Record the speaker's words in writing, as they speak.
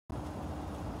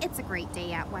It's a great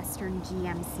day at Western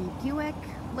GMC Buick,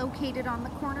 located on the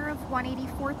corner of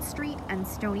 184th Street and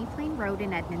Stony Plain Road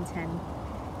in Edmonton.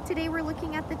 Today we're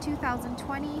looking at the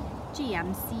 2020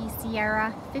 GMC Sierra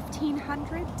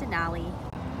 1500 Denali.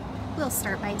 We'll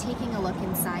start by taking a look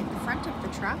inside the front of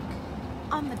the truck.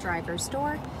 On the driver's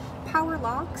door, power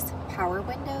locks, power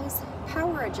windows,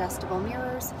 power adjustable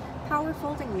mirrors, power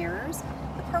folding mirrors,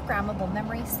 the programmable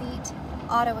memory seat,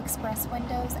 auto express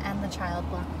windows, and the child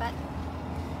lock button.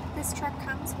 This truck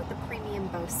comes with a premium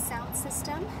Bose sound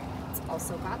system. It's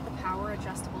also got the power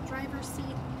adjustable driver's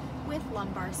seat with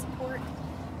lumbar support,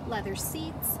 leather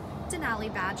seats,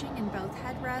 Denali badging in both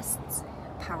headrests,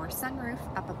 power sunroof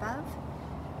up above.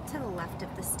 To the left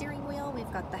of the steering wheel,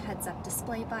 we've got the heads-up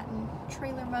display button,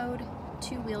 trailer mode,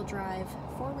 two-wheel drive,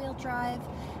 four-wheel drive,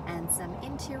 and some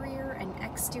interior and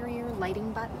exterior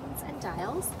lighting buttons and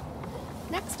dials.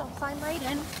 Next, I'll climb right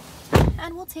in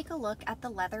and we'll take a look at the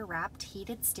leather-wrapped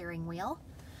heated steering wheel.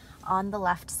 On the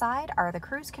left side are the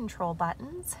cruise control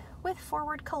buttons with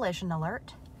forward collision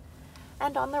alert.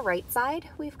 And on the right side,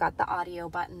 we've got the audio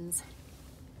buttons.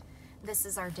 This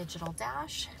is our digital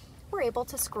dash. We're able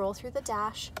to scroll through the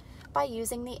dash by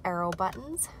using the arrow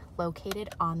buttons located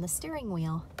on the steering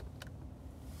wheel.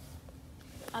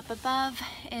 Up above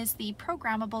is the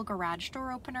programmable garage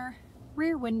door opener,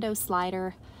 rear window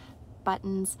slider,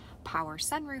 buttons, power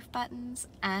sunroof buttons,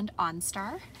 and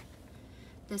OnStar.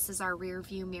 This is our rear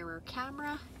view mirror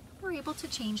camera. We're able to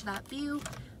change that view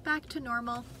back to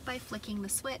normal by flicking the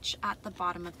switch at the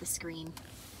bottom of the screen.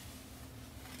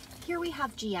 Here we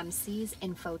have GMC's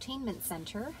infotainment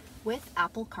center with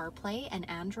Apple CarPlay and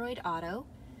Android Auto.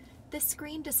 This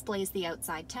screen displays the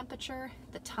outside temperature,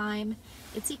 the time.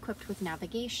 It's equipped with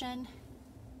navigation.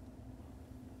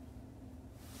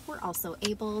 We're also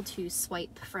able to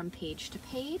swipe from page to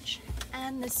page,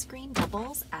 and this screen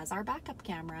doubles as our backup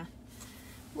camera.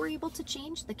 We're able to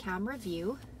change the camera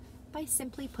view by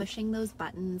simply pushing those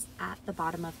buttons at the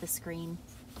bottom of the screen.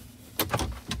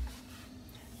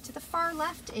 To the far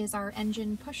left is our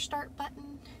engine push start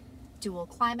button, dual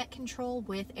climate control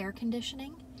with air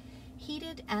conditioning,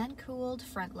 heated and cooled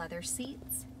front leather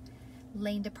seats,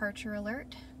 lane departure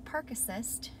alert, park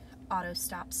assist, auto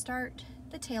stop start,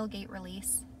 the tailgate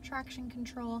release, traction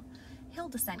control, hill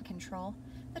descent control,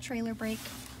 the trailer brake,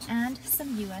 and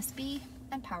some USB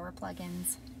and power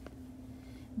plugins.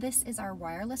 This is our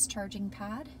wireless charging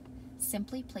pad.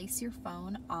 Simply place your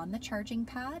phone on the charging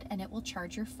pad and it will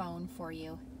charge your phone for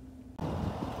you.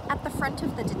 At the front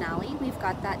of the Denali, we've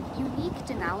got that unique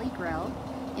Denali grille.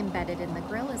 Embedded in the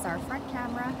grille is our front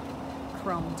camera,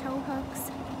 chrome tow hooks,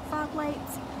 fog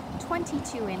lights,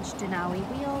 22-inch Denali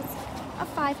wheels, a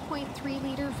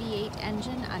 5.3-liter V8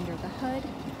 engine under the hood.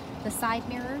 The side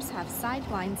mirrors have side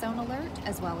blind zone alert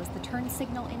as well as the turn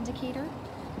signal indicator,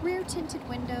 rear tinted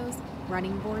windows,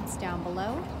 running boards down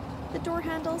below. The door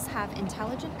handles have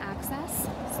intelligent access,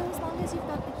 so as long as you've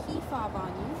got the key fob on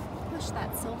you, push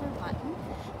that silver button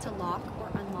to lock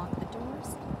or unlock the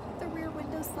doors, the rear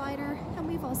window slider, and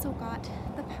we've also got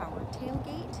the power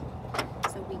tailgate,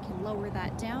 so we can lower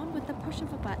that down with the push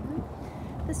of a button.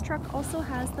 This truck also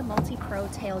has the multi-pro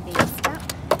tailgate step,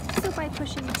 so by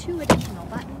pushing 2 additional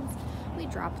buttons, we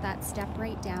drop that step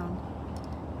right down.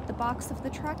 The box of the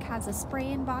truck has a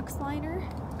spray-in box liner,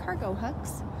 cargo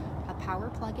hooks, a power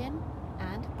plug-in,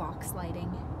 and box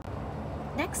lighting.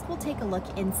 Next, we'll take a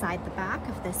look inside the back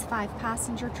of this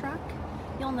 5-passenger truck.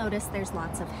 You'll notice there's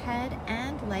lots of head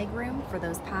and leg room for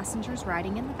those passengers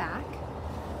riding in the back.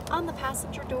 On the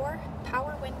passenger door,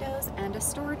 power windows and a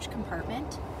storage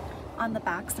compartment. On the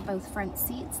backs of both front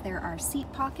seats, there are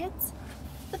seat pockets.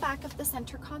 The back of the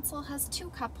center console has 2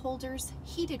 cup holders,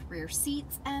 heated rear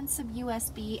seats, and some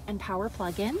USB and power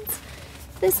plug-ins.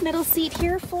 This middle seat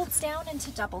here folds down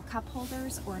into double cup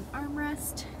holders or an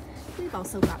armrest. We've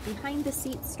also got behind the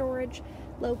seat storage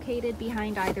located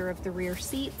behind either of the rear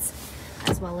seats,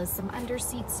 as well as some under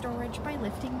seat storage by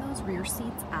lifting those rear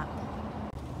seats up.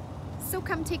 So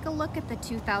come take a look at the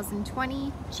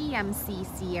 2020 GMC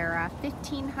Sierra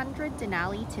 1500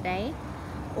 Denali today,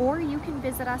 or you can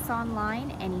visit us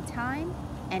online anytime,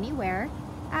 anywhere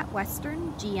at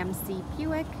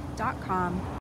westerngmcbuick.com.